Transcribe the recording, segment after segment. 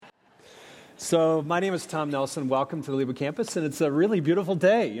So my name is Tom Nelson. Welcome to the Lebo campus, and it's a really beautiful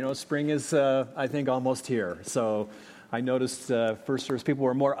day. You know, spring is, I think, almost here. So I noticed first service people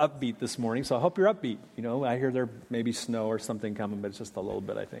were more upbeat this morning, so I hope you're upbeat. You know, I hear there may be snow or something coming, but it's just a little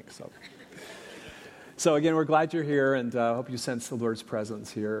bit, I think. So again, we're glad you're here, and I hope you sense the Lord's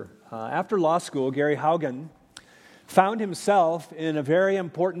presence here. After law school, Gary Haugen found himself in a very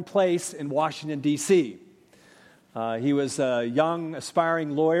important place in Washington, D.C. He was a young,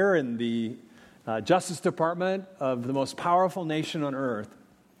 aspiring lawyer in the Justice Department of the most powerful nation on earth.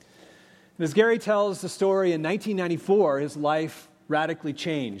 And as Gary tells the story, in 1994, his life radically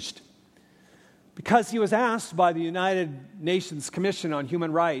changed because he was asked by the United Nations Commission on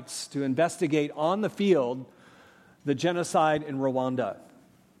Human Rights to investigate on the field the genocide in Rwanda.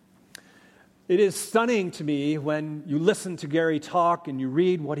 It is stunning to me when you listen to Gary talk and you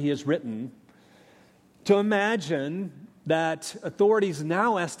read what he has written to imagine that authorities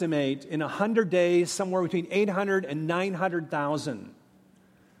now estimate in 100 days somewhere between 800 and 900,000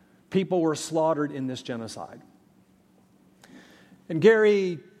 people were slaughtered in this genocide. And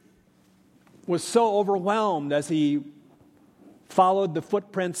Gary was so overwhelmed as he followed the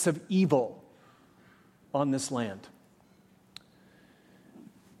footprints of evil on this land.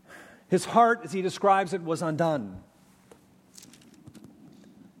 His heart, as he describes it, was undone.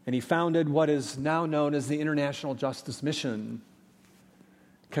 And he founded what is now known as the International Justice Mission,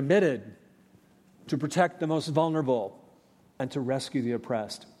 committed to protect the most vulnerable and to rescue the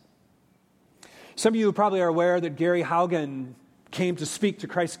oppressed. Some of you probably are aware that Gary Haugen came to speak to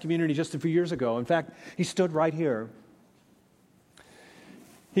Christ's community just a few years ago. In fact, he stood right here.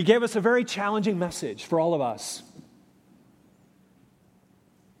 He gave us a very challenging message for all of us.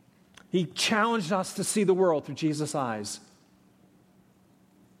 He challenged us to see the world through Jesus' eyes.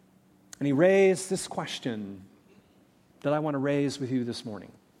 And he raised this question that I want to raise with you this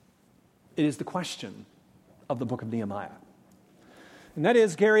morning. It is the question of the book of Nehemiah. And that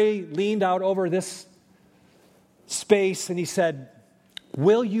is, Gary leaned out over this space and he said,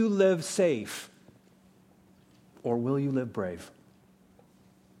 will you live safe or will you live brave?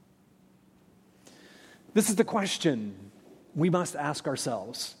 This is the question we must ask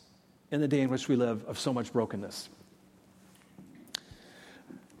ourselves in the day in which we live of so much brokenness.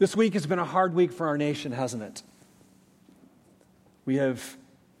 This week has been a hard week for our nation, hasn't it? We have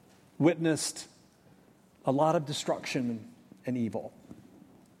witnessed a lot of destruction and evil.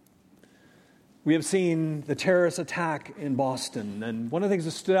 We have seen the terrorist attack in Boston, and one of the things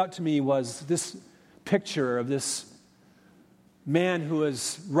that stood out to me was this picture of this man who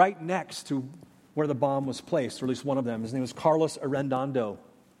was right next to where the bomb was placed, or at least one of them. His name was Carlos Arredondo.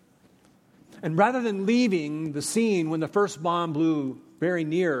 And rather than leaving the scene when the first bomb blew very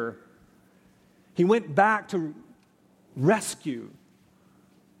near, he went back to rescue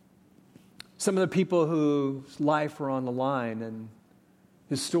some of the people whose life were on the line. And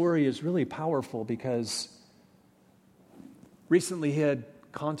his story is really powerful because recently he had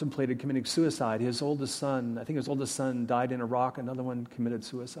contemplated committing suicide. His oldest son, I think his oldest son died in Iraq, another one committed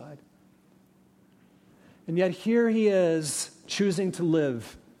suicide. And yet here he is choosing to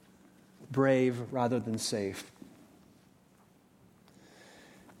live brave rather than safe.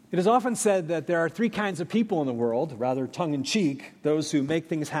 It is often said that there are three kinds of people in the world, rather tongue-in-cheek: those who make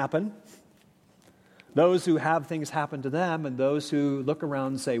things happen, those who have things happen to them, and those who look around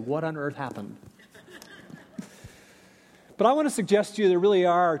and say, what on earth happened? But I want to suggest to you there really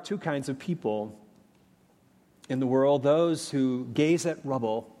are two kinds of people in the world: those who gaze at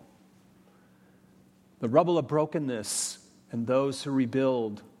rubble, the rubble of brokenness, and those who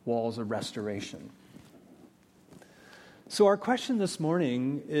rebuild walls of restoration. So our question this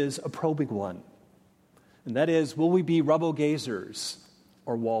morning is a probing one, and that is, will we be rubble gazers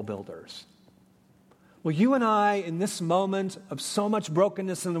or wall builders? Will you and I, in this moment of so much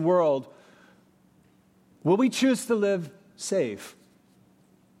brokenness in the world, will we choose to live safe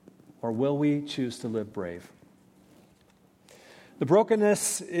or will we choose to live brave? The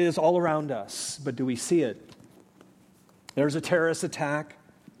brokenness is all around us, but do we see it? There's a terrorist attack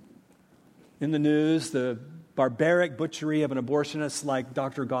in the news, the barbaric butchery of an abortionist like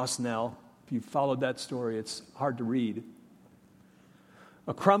Dr. Gosnell. If you followed that story, it's hard to read.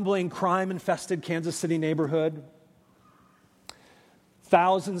 A crumbling, crime-infested Kansas City neighborhood.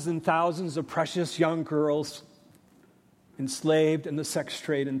 Thousands and thousands of precious young girls enslaved in the sex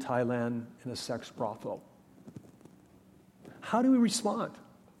trade in Thailand in a sex brothel. How do we respond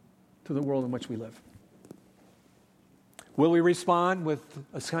to the world in which we live? Will we respond with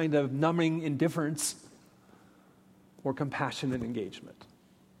a kind of numbing indifference or compassionate engagement?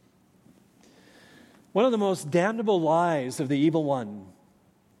 One of the most damnable lies of the evil one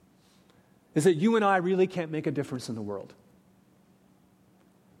is that you and I really can't make a difference in the world.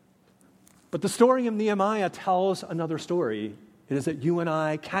 But the story of Nehemiah tells another story. It is that you and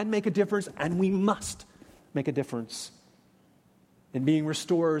I can make a difference, and we must make a difference in being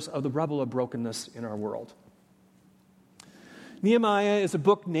restorers of the rubble of brokenness in our world. Nehemiah is a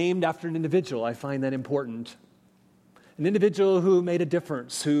book named after an individual. I find that important. An individual who made a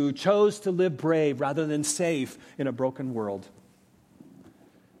difference, who chose to live brave rather than safe in a broken world.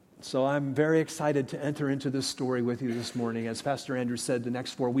 So I'm very excited to enter into this story with you this morning. As Pastor Andrew said, the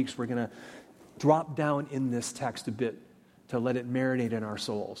next 4 weeks we're going to drop down in this text a bit to let it marinate in our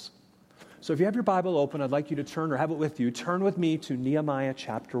souls. So if you have your Bible open, I'd like you to turn, or have it with you, turn with me to Nehemiah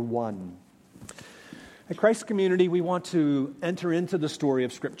chapter 1. At Christ Community, we want to enter into the story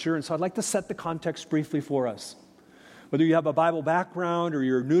of Scripture, and so I'd like to set the context briefly for us. Whether you have a Bible background or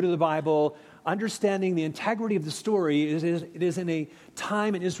you're new to the Bible, understanding the integrity of the story, it is in a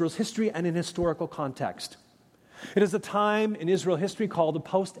time in Israel's history and in historical context. It is a time in Israel history called the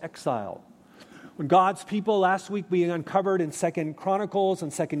post-exile. When God's people, last week we uncovered in 2 Chronicles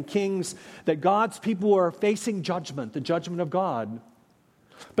and 2 Kings, that God's people were facing judgment, the judgment of God.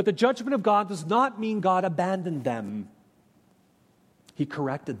 But the judgment of God does not mean God abandoned them. He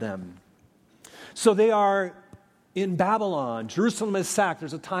corrected them. So they are in Babylon. Jerusalem is sacked.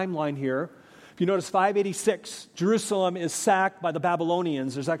 There's a timeline here. If you notice, 586, Jerusalem is sacked by the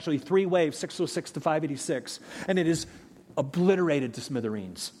Babylonians. There's actually 3 waves, 606 to 586, and it is obliterated to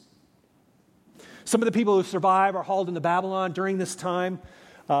smithereens. Some of the people who survive are hauled into Babylon during this time.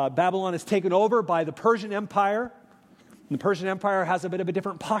 Babylon is taken over by the Persian Empire. And the Persian Empire has a bit of a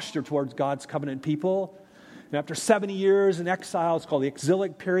different posture towards God's covenant people. And after 70 years in exile, it's called the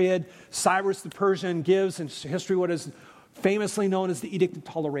exilic period, Cyrus the Persian gives in history what is famously known as the Edict of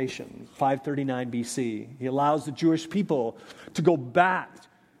Toleration, 539 BC. He allows the Jewish people to go back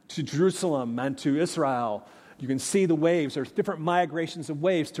to Jerusalem and to Israel. You can see the waves. There's different migrations of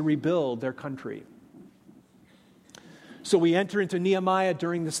waves to rebuild their country. So we enter into Nehemiah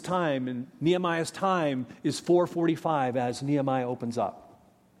during this time, and Nehemiah's time is 445 as Nehemiah opens up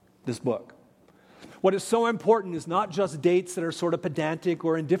this book. What is so important is not just dates that are sort of pedantic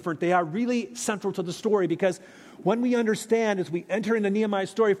or indifferent. They are really central to the story, because when we understand, as we enter into Nehemiah's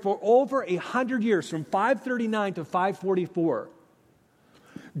story, for over 100 years, from 539 to 544,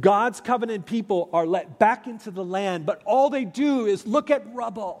 God's covenant people are let back into the land, but all they do is look at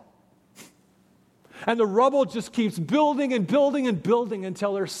rubble. And the rubble just keeps building and building and building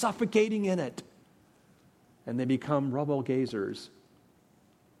until they're suffocating in it. And they become rubble gazers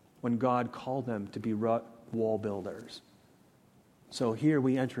when God called them to be wall builders. So here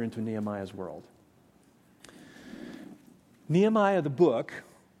we enter into Nehemiah's world. Nehemiah, the book,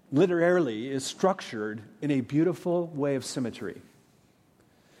 literally is structured in a beautiful way of symmetry.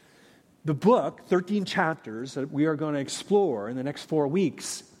 The book, 13 chapters that we are going to explore in the next 4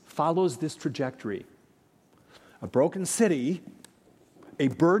 weeks, follows this trajectory. A broken city, a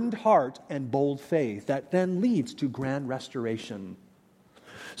burdened heart, and bold faith that then leads to grand restoration.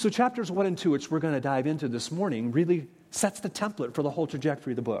 So chapters 1 and 2, which we're going to dive into this morning, really sets the template for the whole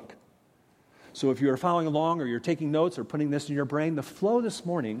trajectory of the book. So if you're following along or you're taking notes or putting this in your brain, the flow this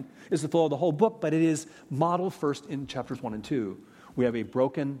morning is the flow of the whole book, but it is modeled first in chapters 1 and 2. We have a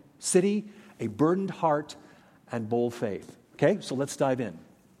broken city, a burdened heart, and bold faith. Okay, so let's dive in.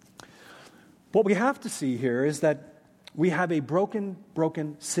 What we have to see here is that we have a broken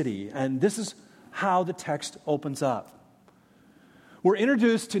city, and this is how the text opens up. We're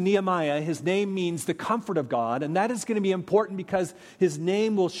introduced to Nehemiah. His name means the comfort of God, and that is going to be important because his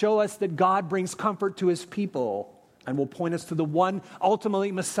name will show us that God brings comfort to his people and will point us to the one,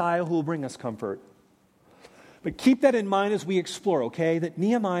 ultimately Messiah, who will bring us comfort. But keep that in mind as we explore, okay, that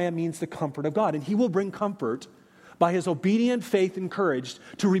Nehemiah means the comfort of God, and he will bring comfort by his obedient faith and courage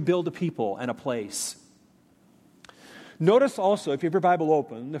to rebuild a people and a place. Notice also, if you have your Bible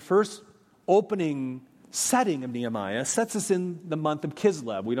open, the first opening setting of Nehemiah sets us in the month of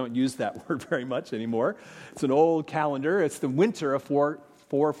Kislev. We don't use that word very much anymore. It's an old calendar. It's the winter of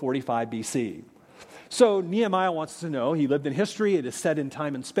 445 BC. So Nehemiah wants to know, he lived in history, it is set in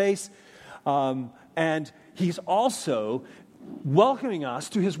time and space, and he's also welcoming us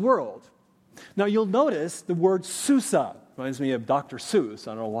to his world. Now you'll notice the word Susa. Reminds me of Dr. Seuss.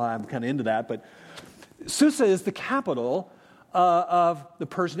 I don't know why I'm kind of into that, but Susa is the capital of the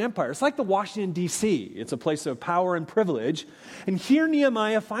Persian Empire. It's like the Washington, D.C. It's a place of power and privilege. And here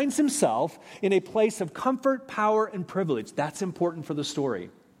Nehemiah finds himself in a place of comfort, power, and privilege. That's important for the story.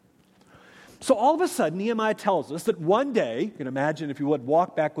 So all of a sudden, Nehemiah tells us that one day, you can imagine if you would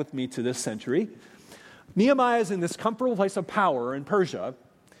walk back with me to this century, Nehemiah is in this comfortable place of power in Persia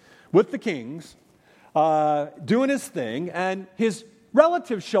with the kings, doing his thing, and his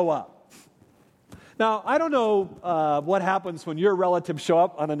relatives show up. Now, I don't know what happens when your relatives show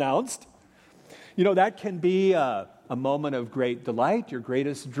up unannounced. You know, that can be a moment of great delight, your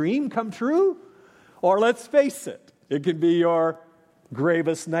greatest dream come true, or let's face it, it can be your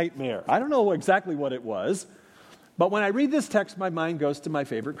gravest nightmare. I don't know exactly what it was, but when I read this text, my mind goes to my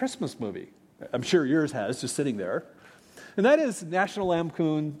favorite Christmas movie. I'm sure yours has, just sitting there. And that is National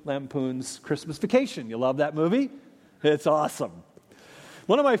Lampoon's Christmas Vacation. You love that movie? It's awesome.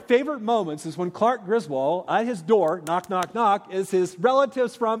 One of my favorite moments is when Clark Griswold, at his door, knock, knock, knock, is his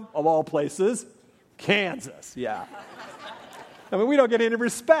relatives from, of all places, Kansas. Yeah. I mean, we don't get any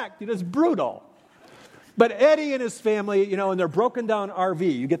respect. It's brutal. But Eddie and his family, you know, in their broken down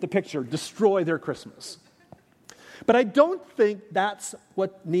RV, you get the picture, destroy their Christmas. But I don't think that's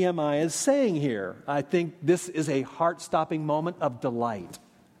what Nehemiah is saying here. I think this is a heart-stopping moment of delight.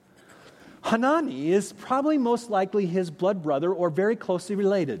 Hanani is probably most likely his blood brother or very closely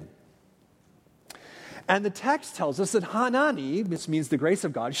related. And the text tells us that Hanani, which means the grace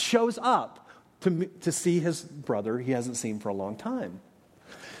of God, shows up to see his brother he hasn't seen for a long time.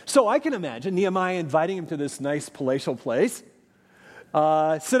 So I can imagine Nehemiah inviting him to this nice palatial place,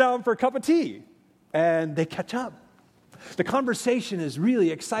 sit down for a cup of tea, and they catch up. The conversation is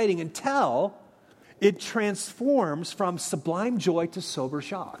really exciting until it transforms from sublime joy to sober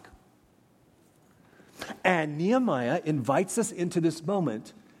shock. And Nehemiah invites us into this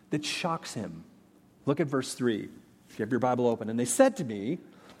moment that shocks him. Look at verse 3. If you have your Bible open. And they said to me,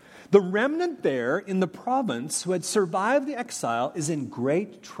 the remnant there in the province who had survived the exile is in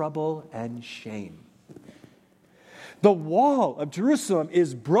great trouble and shame. The wall of Jerusalem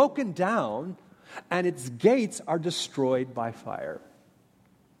is broken down, and its gates are destroyed by fire.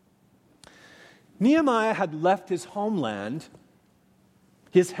 Nehemiah had left his homeland,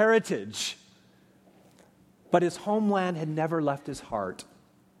 his heritage, but his homeland had never left his heart.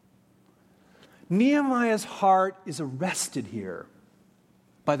 Nehemiah's heart is arrested here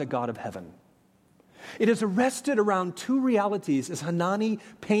by the God of heaven. It is arrested around two realities as Hanani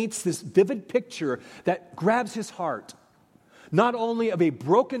paints this vivid picture that grabs his heart. Not only of a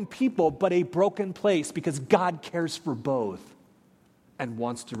broken people, but a broken place, because God cares for both and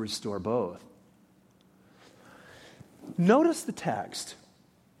wants to restore both. Notice the text.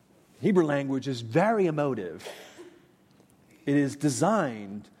 Hebrew language is very emotive. It is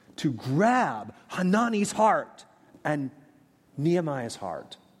designed to grab Hanani's heart and Nehemiah's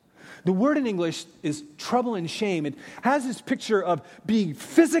heart. The word in English is trouble and shame. It has this picture of being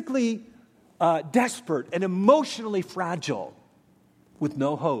physically desperate and emotionally fragile with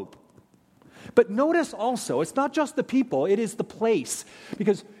no hope. But notice also, it's not just the people, it is the place.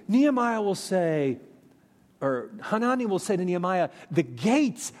 Because Nehemiah will say, or Hanani will say to Nehemiah, the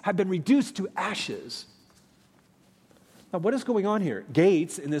gates have been reduced to ashes. Now, what is going on here?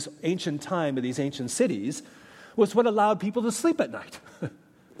 Gates, in this ancient time of these ancient cities, was what allowed people to sleep at night.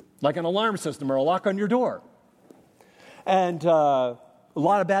 Like an alarm system or a lock on your door. And a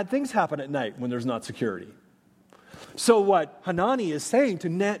lot of bad things happen at night when there's not security. So what Hanani is saying to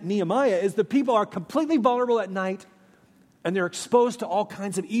Nehemiah is the people are completely vulnerable at night and they're exposed to all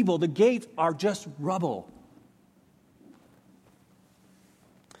kinds of evil. The gates are just rubble.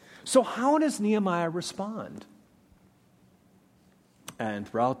 So how does Nehemiah respond? And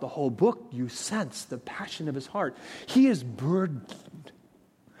throughout the whole book, you sense the passion of his heart. He is burdened.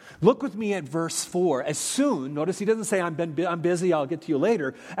 Look with me at verse 4. As soon, notice he doesn't say, I'm busy, I'll get to you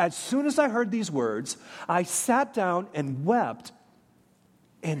later. As soon as I heard these words, I sat down and wept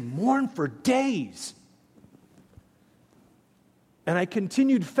and mourned for days. And I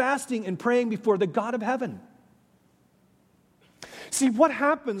continued fasting and praying before the God of heaven. See, what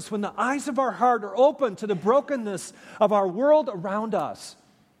happens when the eyes of our heart are open to the brokenness of our world around us?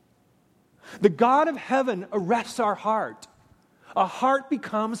 The God of heaven arrests our heart. A heart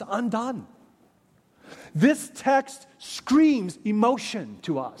becomes undone. This text screams emotion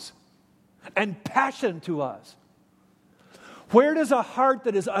to us and passion to us. Where does a heart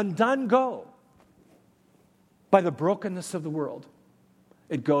that is undone go? By the brokenness of the world.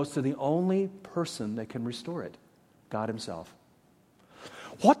 It goes to the only person that can restore it, God himself.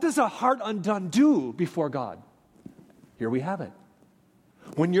 What does a heart undone do before God? Here we have it.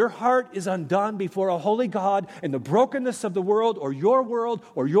 When your heart is undone before a holy God in the brokenness of the world or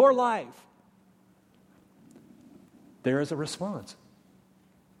your life, there is a response.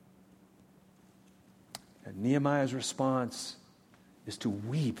 And Nehemiah's response is to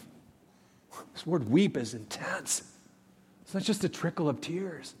weep. This word weep is intense. It's not just a trickle of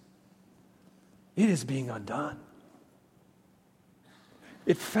tears. It is being undone.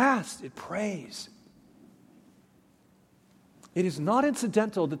 It fasts, it prays. It is not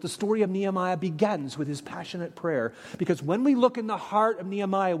incidental that the story of Nehemiah begins with his passionate prayer, because when we look in the heart of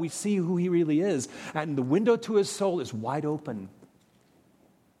Nehemiah, we see who he really is, and the window to his soul is wide open.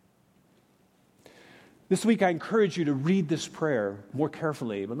 This week, I encourage you to read this prayer more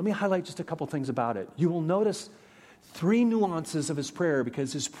carefully, but let me highlight just a couple things about it. You will notice 3 nuances of his prayer,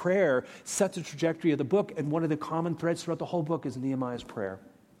 because his prayer sets the trajectory of the book, and one of the common threads throughout the whole book is Nehemiah's prayer.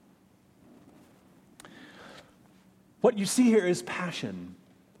 What you see here is passion.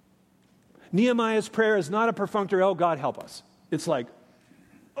 Nehemiah's prayer is not a perfunctory, oh, God, help us. It's like,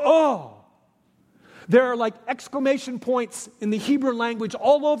 oh. There are like exclamation points in the Hebrew language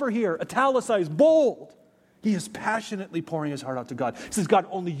all over here, italicized, bold. He is passionately pouring his heart out to God. He says, God,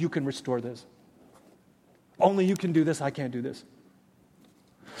 only you can restore this. Only you can do this. I can't do this.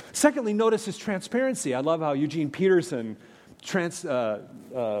 Secondly, notice his transparency. I love how Eugene Peterson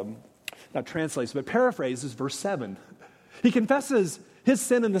paraphrases verse 7. He confesses his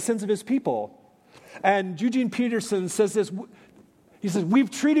sin and the sins of his people. And Eugene Peterson says this. He says,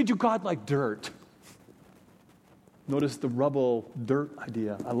 we've treated you, God, like dirt. Notice the rubble, dirt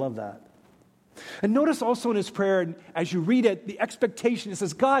idea. I love that. And notice also in his prayer, as you read it, the expectation. It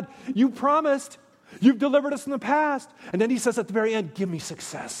says, God, you promised. You've delivered us in the past. And then he says at the very end, give me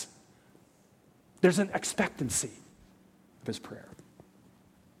success. There's an expectancy of his prayer.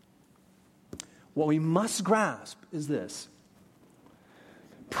 What we must grasp is this.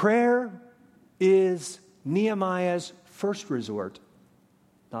 Prayer is Nehemiah's first resort,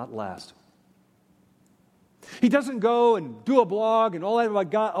 not last. He doesn't go and do a blog and all that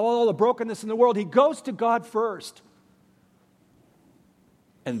about God, all the brokenness in the world. He goes to God first.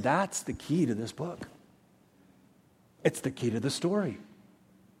 And that's the key to this book. It's the key to the story.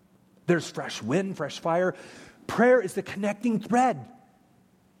 There's fresh wind, fresh fire. Prayer is the connecting thread.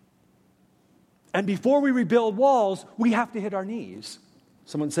 And before we rebuild walls, we have to hit our knees.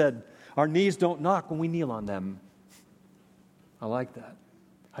 Someone said, our knees don't knock when we kneel on them. I like that.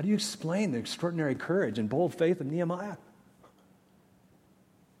 How do you explain the extraordinary courage and bold faith of Nehemiah?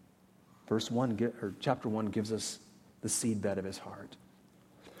 Chapter 1 gives us the seedbed of his heart.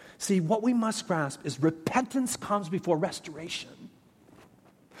 See, what we must grasp is repentance comes before restoration.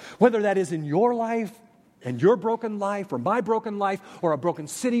 Whether that is in your life, and your broken life, or my broken life, or a broken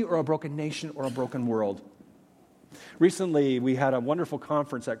city, or a broken nation, or a broken world. Recently, we had a wonderful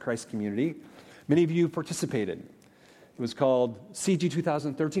conference at Christ Community. Many of you participated. It was called CG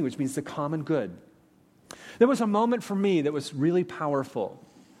 2013, which means the common good. There was a moment for me that was really powerful.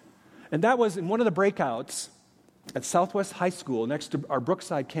 And that was in one of the breakouts at Southwest High School next to our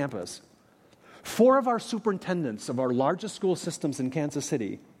Brookside campus. 4 of our superintendents of our largest school systems in Kansas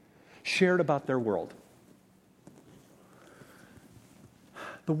City shared about their world.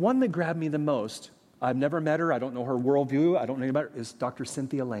 The one that grabbed me the most, I've never met her, I don't know her worldview, I don't know about her, is Dr.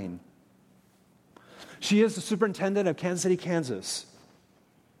 Cynthia Lane. She is the superintendent of Kansas City, Kansas,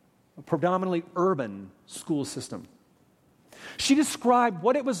 a predominantly urban school system. She described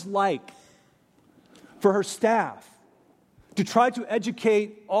what it was like for her staff to try to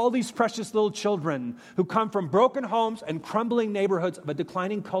educate all these precious little children who come from broken homes and crumbling neighborhoods of a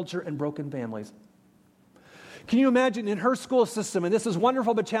declining culture and broken families. Can you imagine in her school system, and this is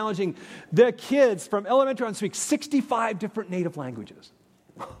wonderful but challenging, the kids from elementary on speak 65 different native languages.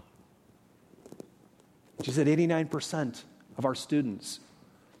 She said 89% of our students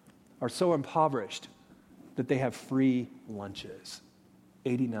are so impoverished that they have free lunches.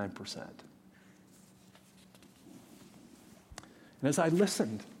 89%. And as I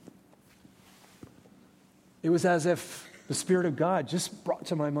listened, it was as if the Spirit of God just brought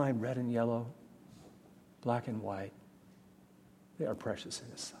to my mind red and yellow, black and white. They are precious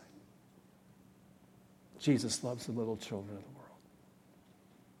in His sight. Jesus loves the little children of the world.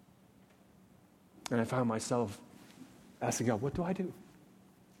 And I found myself asking God, what do I do?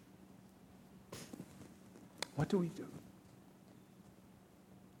 What do we do?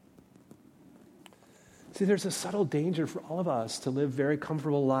 See, there's a subtle danger for all of us to live very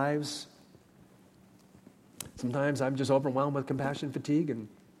comfortable lives. Sometimes I'm just overwhelmed with compassion fatigue and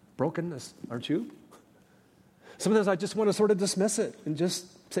brokenness, aren't you? Sometimes I just want to sort of dismiss it and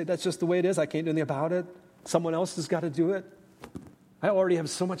just say that's just the way it is. I can't do anything about it. Someone else has got to do it. I already have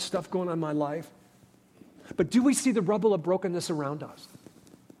so much stuff going on in my life. But do we see the rubble of brokenness around us?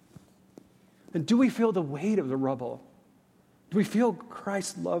 And do we feel the weight of the rubble? Do we feel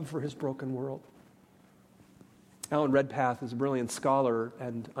Christ's love for His broken world? Alan Redpath is a brilliant scholar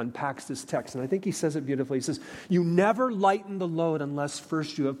and unpacks this text, and I think he says it beautifully. He says, you never lighten the load unless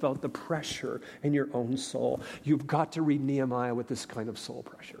first you have felt the pressure in your own soul. You've got to read Nehemiah with this kind of soul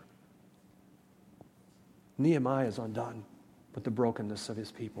pressure. Nehemiah is undone with the brokenness of his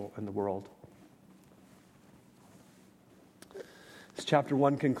people and the world. As chapter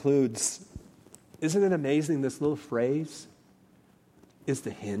 1 concludes, isn't it amazing this little phrase is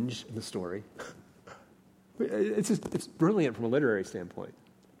the hinge of the story? It's brilliant from a literary standpoint,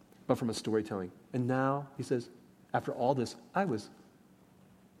 but from a storytelling. And now, he says, after all this, I was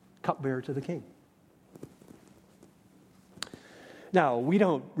cupbearer to the king. Now, we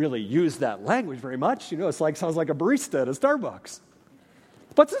don't really use that language very much. It's sounds like a barista at a Starbucks.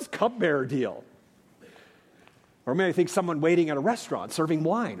 What's this cupbearer deal? Or maybe think someone waiting at a restaurant serving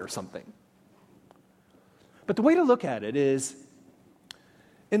wine or something. But the way to look at it is,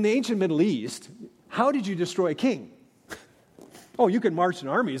 in the ancient Middle East, how did you destroy a king? Oh, you could march in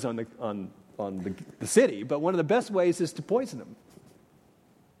armies on the city, but one of the best ways is to poison him.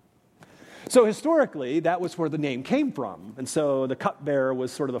 So historically, that was where the name came from. And so the cupbearer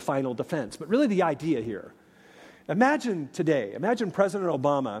was sort of the final defense. But really the idea here, imagine President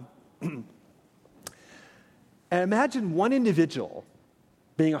Obama, and imagine one individual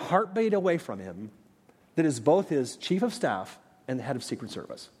being a heartbeat away from him that is both his chief of staff and the head of Secret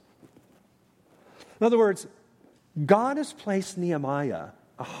Service. In other words, God has placed Nehemiah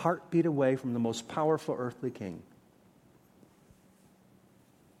a heartbeat away from the most powerful earthly king.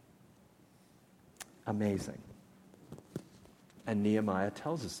 Amazing. And Nehemiah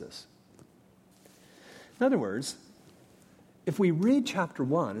tells us this. In other words, if we read chapter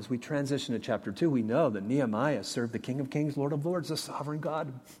 1 as we transition to chapter 2, we know that Nehemiah served the King of Kings, Lord of Lords, the sovereign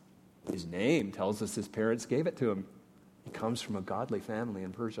God. His name tells us his parents gave it to him. He comes from a godly family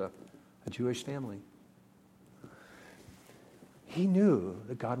in Persia, a Jewish family. He knew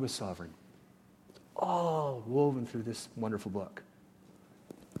that God was sovereign, all woven through this wonderful book.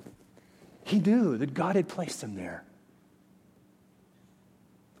 He knew that God had placed him there.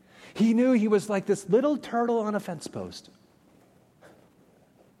 He knew he was like this little turtle on a fence post,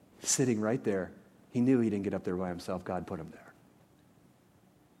 sitting right there. He knew he didn't get up there by himself. God put him there.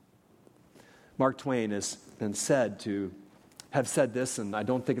 Mark Twain has been said to have said this, and I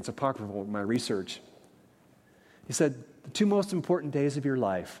don't think it's apocryphal in my research. He said, the two most important days of your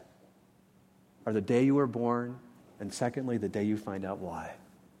life are the day you were born, and secondly, the day you find out why.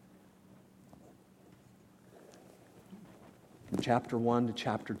 From chapter 1 to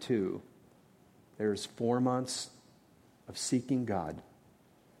chapter 2, there's 4 months of seeking God.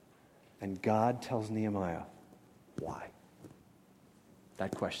 And God tells Nehemiah, why?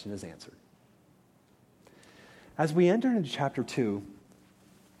 That question is answered. As we enter into chapter 2,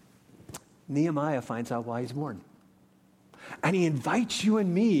 Nehemiah finds out why he's born. And he invites you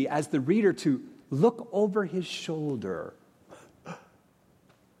and me as the reader to look over his shoulder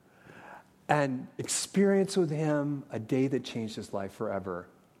and experience with him a day that changed his life forever.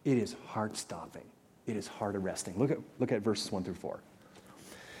 It is heart-stopping. It is heart-arresting. Look at verses 1 through 4.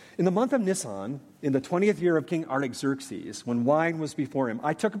 In the month of Nisan, in the 20th year of King Artaxerxes, when wine was before him,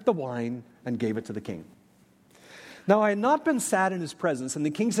 I took up the wine and gave it to the king. Now I had not been sad in his presence, and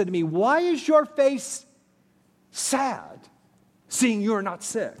the king said to me, why is your face sad, seeing you are not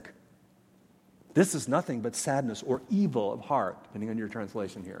sick? This is nothing but sadness or evil of heart, depending on your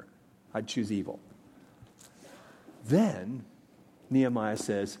translation here. I'd choose evil. Then Nehemiah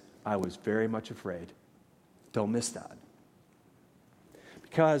says, I was very much afraid. Don't miss that.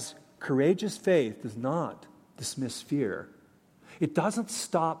 Because courageous faith does not dismiss fear. It doesn't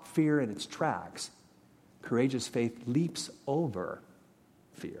stop fear in its tracks. Courageous faith leaps over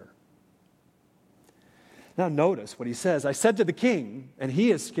fear. Now notice what he says. I said to the king, and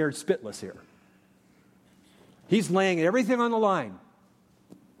he is scared spitless here. He's laying everything on the line.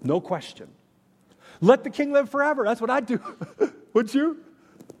 No question. Let the king live forever. That's what I'd do. Would you?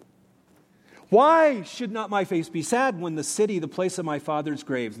 Why should not my face be sad when the city, the place of my father's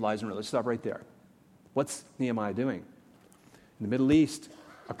graves, lies in ruin? Let's stop right there. What's Nehemiah doing? In the Middle East,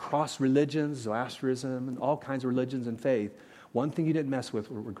 across religions, Zoroastrianism, and all kinds of religions and faith, one thing you didn't mess with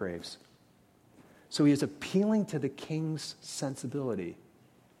were graves. So he is appealing to the king's sensibility.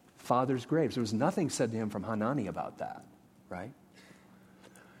 Father's graves. There was nothing said to him from Hanani about that, right?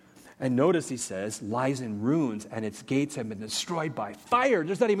 And notice he says, lies in ruins, and its gates have been destroyed by fire.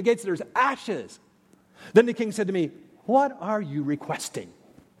 There's not even gates, there's ashes. Then the king said to me, what are you requesting?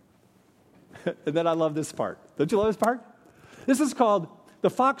 And then I love this part. Don't you love this part? This is called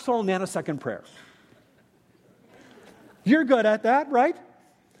the foxhole nanosecond prayer. You're good at that, right?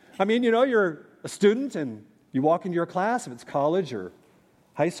 I mean, you're a student, and You walk into your class, if it's college or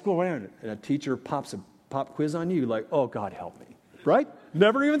high school, and a teacher pops a pop quiz on you, you're like, oh, God, help me, right?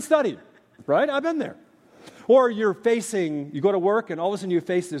 Never even studied, right? I've been there. Or you go to work, and all of a sudden you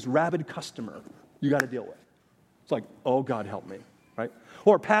face this rabid customer you got to deal with. It's like, oh, God, help me, right?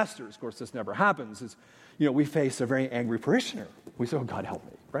 Or pastors, of course, this never happens. We face a very angry parishioner. We say, oh, God, help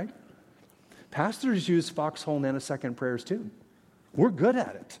me, right? Pastors use foxhole nanosecond prayers too. We're good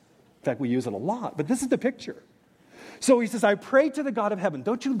at it. In fact, we use it a lot. But this is the picture. So he says, I pray to the God of heaven.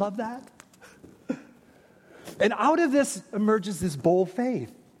 Don't you love that? And out of this emerges this bold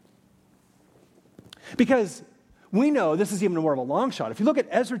faith. Because we know, this is even more of a long shot. If you look at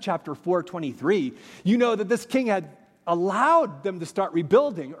Ezra chapter 4:23, you know that this king had allowed them to start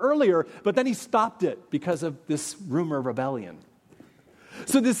rebuilding earlier, but then he stopped it because of this rumor of rebellion.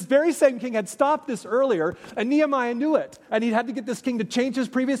 So this very same king had stopped this earlier, and Nehemiah knew it. And he had to get this king to change his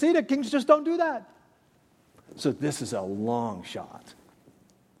previous edict. Kings just don't do that. So this is a long shot.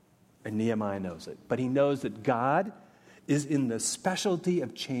 And Nehemiah knows it. But he knows that God is in the specialty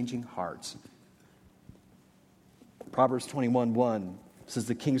of changing hearts. Proverbs 21:1 says,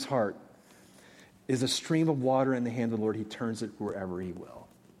 the king's heart is a stream of water in the hand of the Lord. He turns it wherever he will.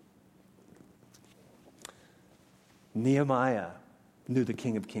 Nehemiah knew the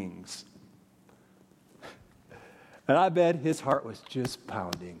King of Kings. And I bet his heart was just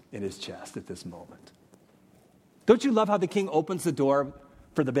pounding in his chest at this moment. Don't you love how the king opens the door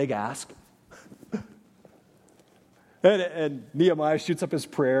for the big ask? and Nehemiah shoots up his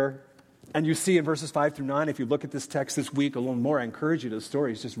prayer. And you see in verses 5-9, if you look at this text this week a little more, I encourage you to the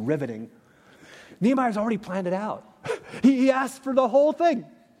story. It's just riveting. Nehemiah's already planned it out. He asked for the whole thing.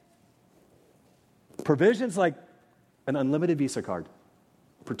 Provisions like an unlimited Visa card.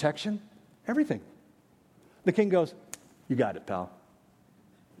 Protection, everything. The king goes, you got it, pal.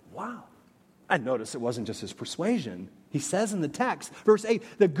 Wow. And notice it wasn't just his persuasion. He says in the text, verse 8,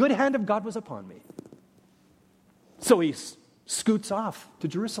 the good hand of God was upon me. So he scoots off to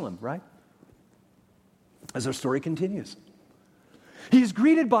Jerusalem, right? As our story continues. He's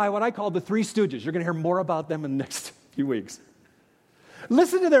greeted by what I call the three stooges. You're going to hear more about them in the next few weeks.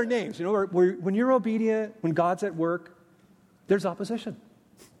 Listen to their names. You know, when you're obedient, when God's at work, there's opposition.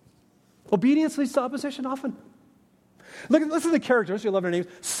 Obedience leads to opposition often. Listen to the characters. You love their names.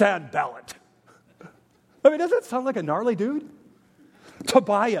 Sanballat. I mean, doesn't that sound like a gnarly dude?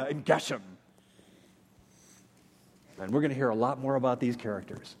 Tobiah and Geshem. And we're going to hear a lot more about these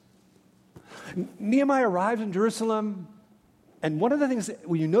characters. Nehemiah arrives in Jerusalem, and one of the things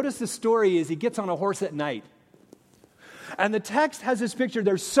when you notice this story is he gets on a horse at night. And the text has this picture.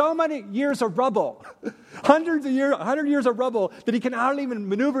 There's so many years of rubble, 100 years of rubble, that he can hardly even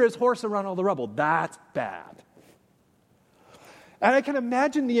maneuver his horse around all the rubble. That's bad. And I can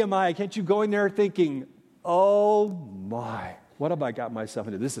imagine Nehemiah, can't you, going there thinking, oh my, what have I got myself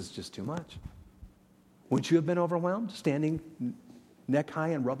into? This is just too much. Wouldn't you have been overwhelmed, standing neck high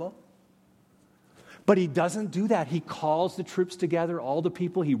in rubble? But he doesn't do that. He calls the troops together, all the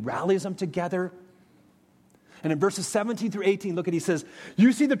people. He rallies them together. And in verses 17-18, look at, he says,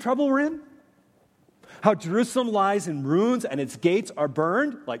 you see the trouble we're in? How Jerusalem lies in ruins and its gates are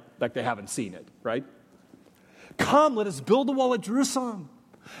burned? Like they haven't seen it, right? Come, let us build a wall at Jerusalem,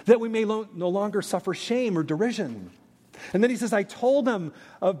 that we may no longer suffer shame or derision. And then he says, I told them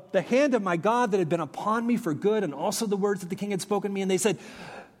of the hand of my God that had been upon me for good, and also the words that the king had spoken to me. And they said,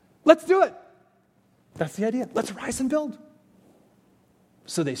 let's do it. That's the idea. Let's rise and build.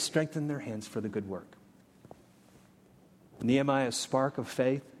 So they strengthened their hands for the good work. Nehemiah's spark of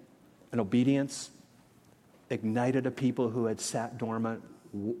faith and obedience ignited a people who had sat dormant,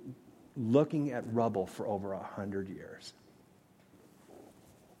 looking at rubble for over 100 years.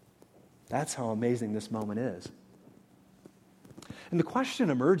 That's how amazing this moment is. And the question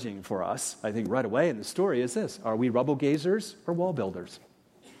emerging for us, I think right away in the story, is this: are we rubble gazers or wall builders?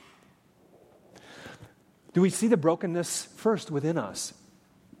 Do we see the brokenness first within us?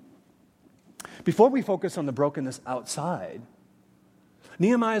 Before we focus on the brokenness outside,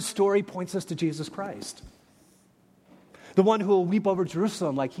 Nehemiah's story points us to Jesus Christ, the one who will weep over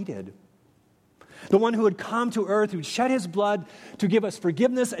Jerusalem like he did, the one who would come to earth, who would shed his blood to give us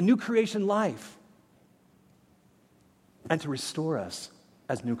forgiveness and new creation life, and to restore us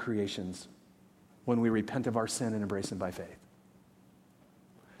as new creations when we repent of our sin and embrace him by faith.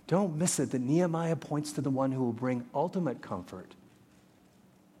 Don't miss it that Nehemiah points to the one who will bring ultimate comfort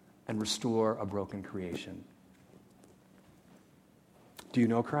and restore a broken creation. Do you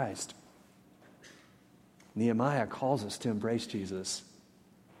know Christ? Nehemiah calls us to embrace Jesus.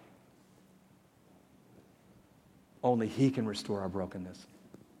 Only he can restore our brokenness.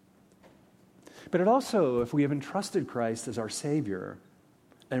 But it also, if we have entrusted Christ as our Savior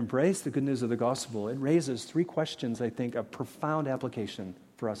and embraced the good news of the gospel, it raises three questions, I think, of profound application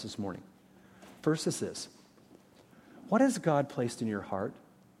for us this morning. First is this: what has God placed in your heart?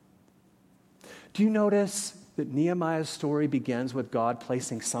 Do you notice that Nehemiah's story begins with God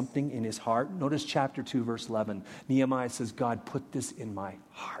placing something in his heart? Notice chapter 2, verse 11. Nehemiah says, God put this in my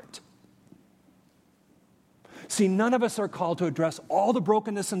heart. See, none of us are called to address all the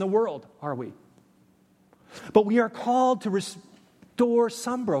brokenness in the world, are we? But we are called to restore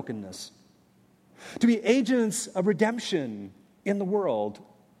some brokenness, to be agents of redemption in the world.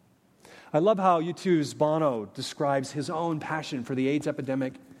 I love how U2's Bono describes his own passion for the AIDS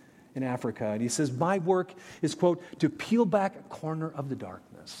epidemic in Africa. And he says, my work is, quote, to peel back a corner of the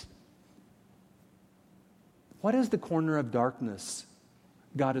darkness. What is the corner of darkness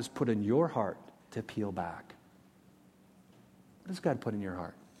God has put in your heart to peel back? What has God put in your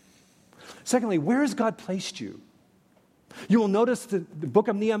heart? Secondly, where has God placed you? You will notice that the book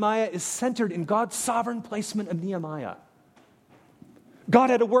of Nehemiah is centered in God's sovereign placement of Nehemiah. God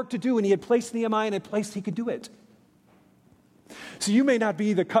had a work to do, and he had placed Nehemiah in a place he could do it. So you may not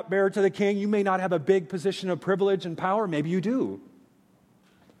be the cupbearer to the king. You may not have a big position of privilege and power. Maybe you do.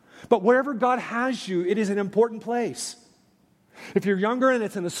 But wherever God has you, it is an important place. If you're younger and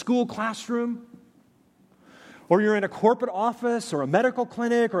it's in a school classroom, or you're in a corporate office or a medical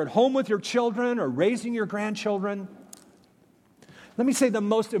clinic or at home with your children or raising your grandchildren, let me say the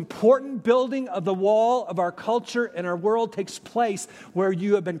most important building of the wall of our culture and our world takes place where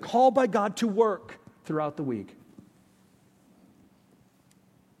you have been called by God to work throughout the week.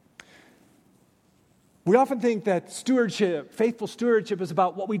 We often think that stewardship, faithful stewardship, is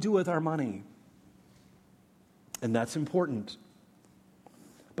about what we do with our money. And that's important.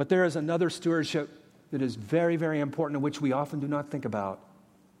 But there is another stewardship that is very, very important, and which we often do not think about.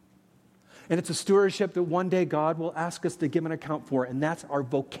 And it's a stewardship that one day God will ask us to give an account for, and that's our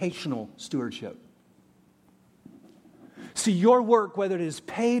vocational stewardship. See, your work, whether it is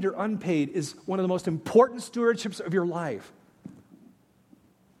paid or unpaid, is one of the most important stewardships of your life.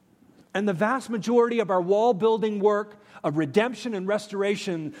 And the vast majority of our wall-building work of redemption and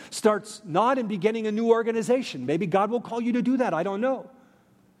restoration starts not in beginning a new organization. Maybe God will call you to do that, I don't know.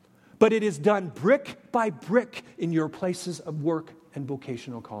 But it is done brick by brick in your places of work and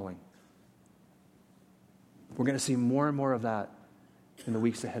vocational calling. We're going to see more and more of that in the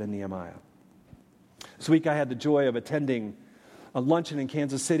weeks ahead in Nehemiah. This week I had the joy of attending a luncheon in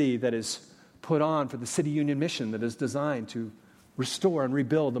Kansas City that is put on for the City Union Mission that is designed to restore and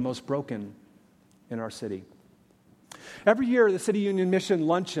rebuild the most broken in our city. Every year, the City Union Mission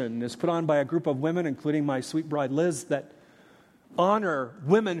Luncheon is put on by a group of women, including my sweet bride Liz, that honor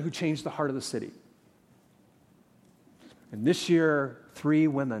women who changed the heart of the city. And this year, 3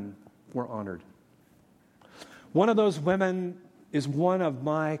 women were honored. One of those women is one of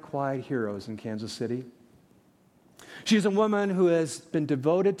my quiet heroes in Kansas City. She's a woman who has been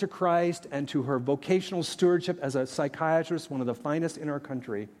devoted to Christ and to her vocational stewardship as a psychiatrist, one of the finest in our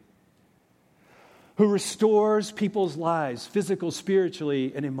country, who restores people's lives, physical,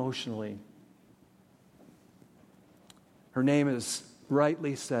 spiritually, and emotionally. Her name is,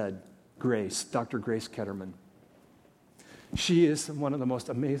 rightly said, Grace, Dr. Grace Ketterman. She is one of the most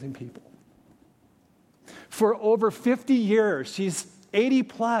amazing people. For over 50 years, she's 80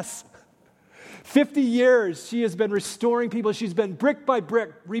 plus. 50 years, she has been restoring people. She's been brick by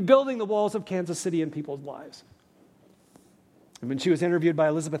brick rebuilding the walls of Kansas City in people's lives. And when she was interviewed by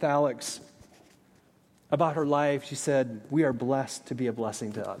Elizabeth Alex about her life, she said, "We are blessed to be a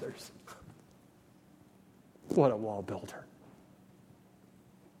blessing to others." What a wall builder.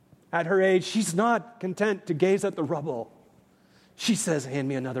 At her age, she's not content to gaze at the rubble. She says, "Hand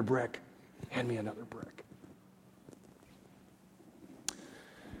me another brick. Hand me another brick."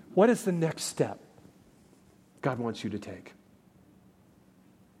 What is the next step God wants you to take?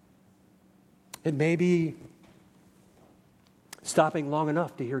 It may be stopping long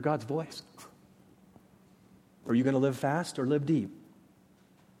enough to hear God's voice. Are you going to live fast or live deep?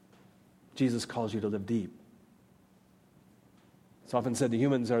 Jesus calls you to live deep. It's often said that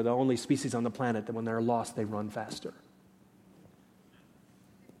humans are the only species on the planet that when they're lost, they run faster.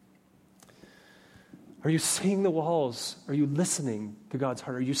 Are you seeing the walls? Are you listening to God's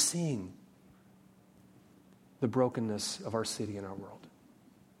heart? Are you seeing the brokenness of our city and our world?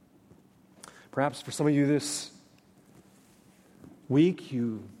 Perhaps for some of you this week,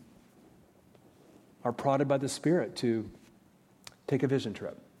 you are prodded by the Spirit to take a vision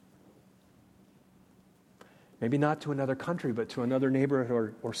trip. Maybe not to another country, but to another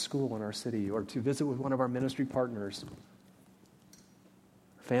neighborhood or school in our city, or to visit with one of our ministry partners.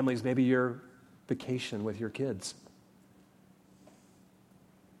 Families, maybe you're vacation with your kids.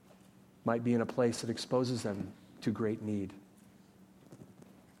 Might be in a place that exposes them to great need.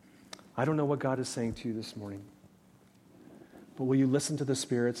 I don't know what God is saying to you this morning, but will you listen to the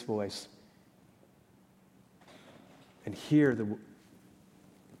Spirit's voice and hear the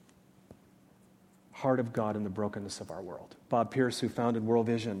heart of God in the brokenness of our world? Bob Pierce, who founded World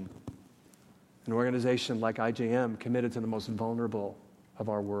Vision, an organization like IJM committed to the most vulnerable of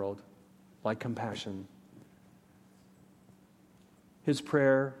our world, like compassion. His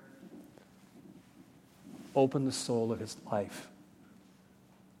prayer opened the soul of his life,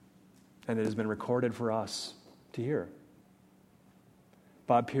 and it has been recorded for us to hear.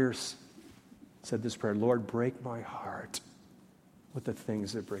 Bob Pierce said this prayer, Lord, break my heart with the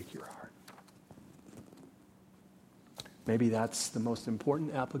things that break your heart. Maybe that's the most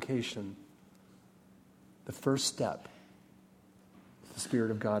important application, the first step the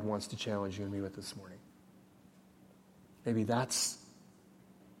Spirit of God wants to challenge you and me with this morning. Maybe that's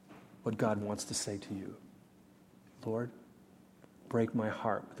what God wants to say to you. Lord, break my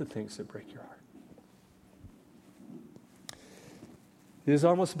heart with the things that break your heart. It has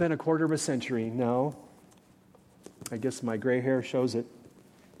almost been a quarter of a century now. I guess my gray hair shows it.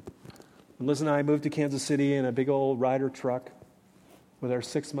 When Liz and I moved to Kansas City in a big old Ryder truck with our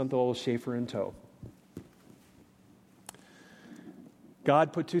 6-month-old Schaefer in tow.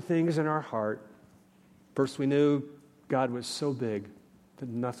 God put two things in our heart. First, we knew God was so big that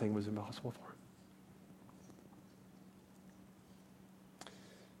nothing was impossible for him.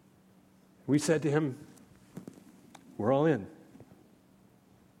 We said to him, we're all in.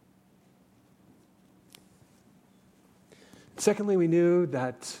 Secondly, we knew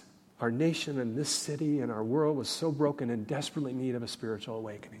that our nation and this city and our world was so broken and desperately in need of a spiritual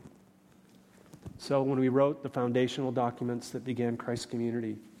awakening. So when we wrote the foundational documents that began Christ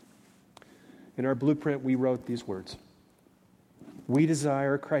Community, in our blueprint we wrote these words: we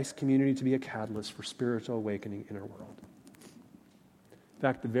desire Christ Community to be a catalyst for spiritual awakening in our world. In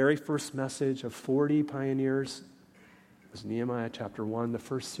fact, the very first message of 40 pioneers was Nehemiah chapter 1. The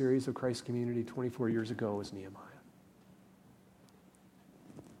first series of Christ Community 24 years ago was Nehemiah.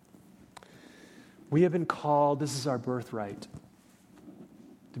 We have been called, this is our birthright,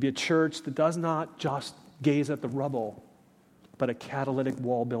 to be a church that does not just gaze at the rubble, but a catalytic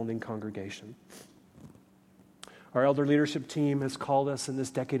wall-building congregation. Our elder leadership team has called us in this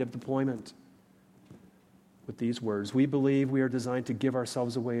decade of deployment with these words: we believe we are designed to give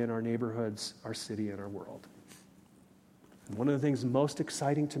ourselves away in our neighborhoods, our city, and our world. And one of the things most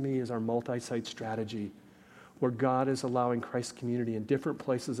exciting to me is our multi-site strategy, where God is allowing Christ Community in different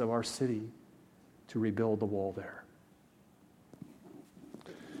places of our city to rebuild the wall there.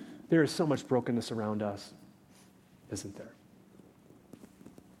 There is so much brokenness around us, isn't there?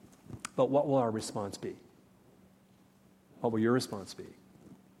 But what will our response be? What will your response be?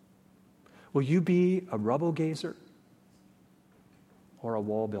 Will you be a rubble gazer or a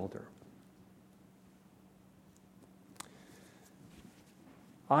wall builder?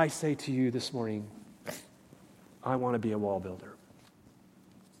 I say to you this morning, I want to be a wall builder.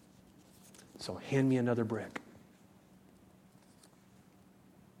 So hand me another brick.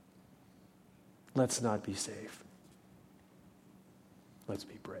 Let's not be safe. Let's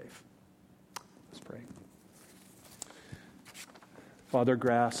be brave. Let's pray. Father,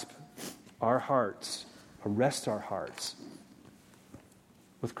 grasp our hearts, arrest our hearts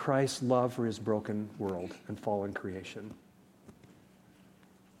with Christ's love for his broken world and fallen creation.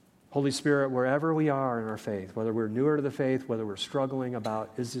 Holy Spirit, wherever we are in our faith, whether we're newer to the faith, whether we're struggling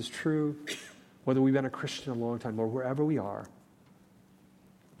about, is this true? Whether we've been a Christian a long time, or wherever we are,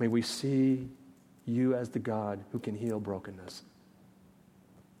 may we see you as the God who can heal brokenness.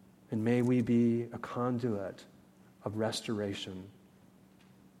 And may we be a conduit of restoration,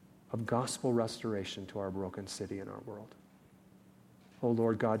 of gospel restoration to our broken city and our world. Oh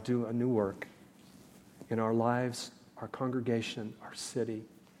Lord God, do a new work in our lives, our congregation, our city,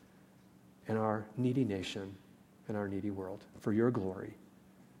 and our needy nation and our needy world. For your glory,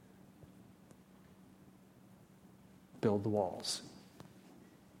 build the walls.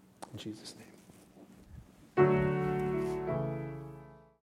 In Jesus' name.